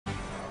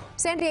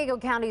San Diego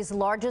County's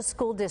largest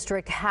school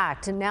district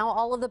hacked, and now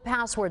all of the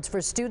passwords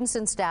for students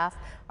and staff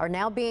are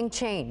now being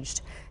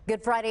changed.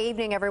 Good Friday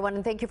evening, everyone,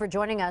 and thank you for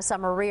joining us.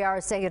 I'm Maria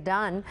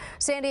Arcega-Dunn.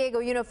 San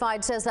Diego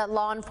Unified says that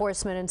law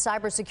enforcement and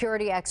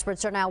cybersecurity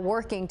experts are now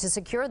working to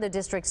secure the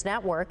district's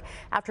network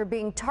after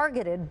being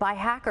targeted by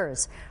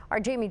hackers. Our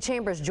Jaime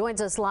Chambers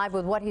joins us live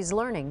with what he's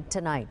learning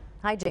tonight.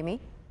 Hi, Jamie.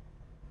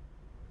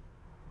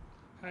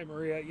 Hi,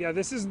 Maria. Yeah,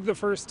 this isn't the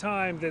first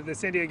time that the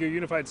San Diego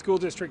Unified School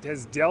District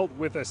has dealt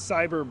with a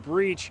cyber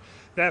breach.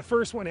 That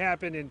first one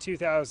happened in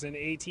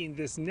 2018.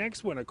 This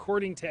next one,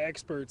 according to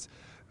experts,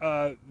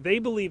 they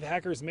believe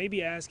hackers may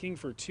be asking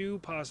for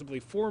 $2, possibly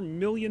 $4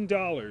 million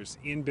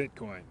in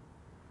Bitcoin.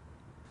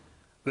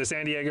 The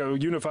San Diego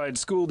Unified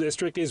School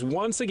District is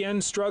once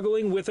again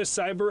struggling with a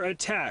cyber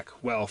attack.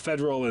 While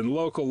federal and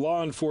local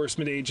law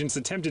enforcement agents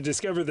attempt to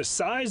discover the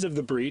size of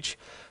the breach,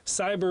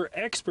 cyber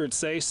experts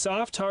say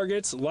soft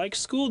targets like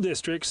school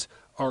districts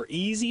are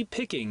easy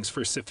pickings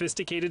for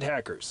sophisticated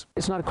hackers.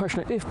 It's not a question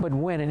of if, but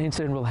when an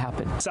incident will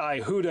happen. Sai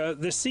Huda,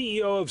 the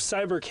CEO of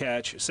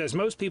CyberCatch, says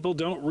most people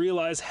don't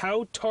realize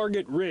how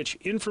target-rich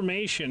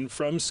information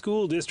from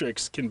school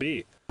districts can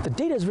be. The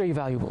data is very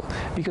valuable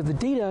because the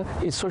data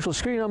is social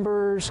security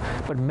numbers,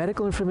 but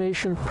medical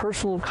information,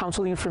 personal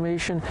counseling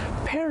information,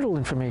 parental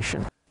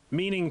information.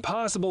 Meaning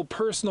possible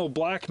personal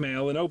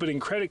blackmail and opening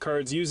credit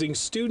cards using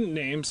student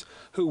names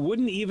who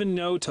wouldn't even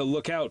know to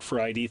look out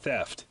for ID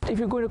theft. If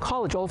you're going to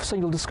college, all of a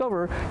sudden you'll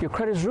discover your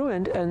credit is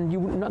ruined and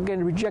you're not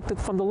getting rejected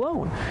from the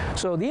loan.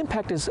 So the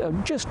impact is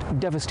just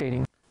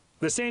devastating.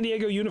 The San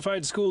Diego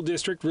Unified School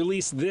District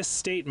released this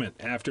statement.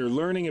 After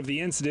learning of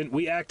the incident,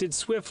 we acted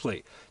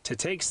swiftly to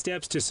take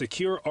steps to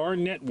secure our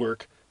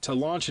network, to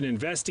launch an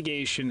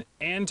investigation,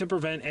 and to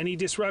prevent any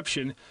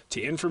disruption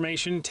to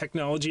information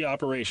technology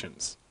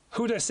operations.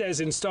 Huda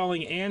says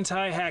installing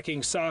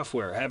anti-hacking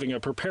software, having a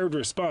prepared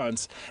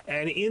response,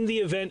 and in the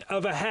event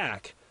of a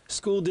hack,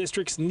 school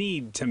districts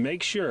need to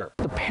make sure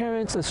the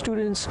parents, the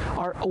students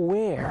are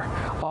aware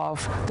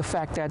of the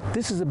fact that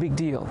this is a big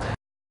deal.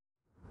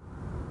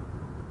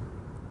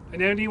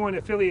 And anyone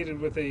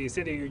affiliated with the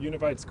San Diego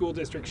Unified School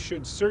District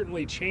should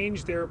certainly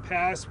change their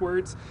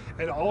passwords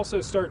and also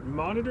start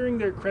monitoring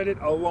their credit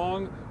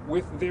along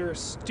with their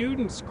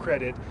students'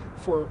 credit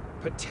for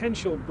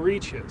potential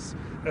breaches.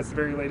 That's the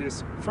very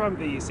latest from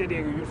the San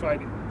Diego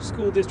Unified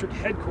School District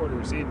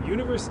headquarters in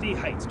University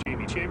Heights.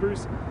 Jaime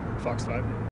Chambers, Fox 5 News.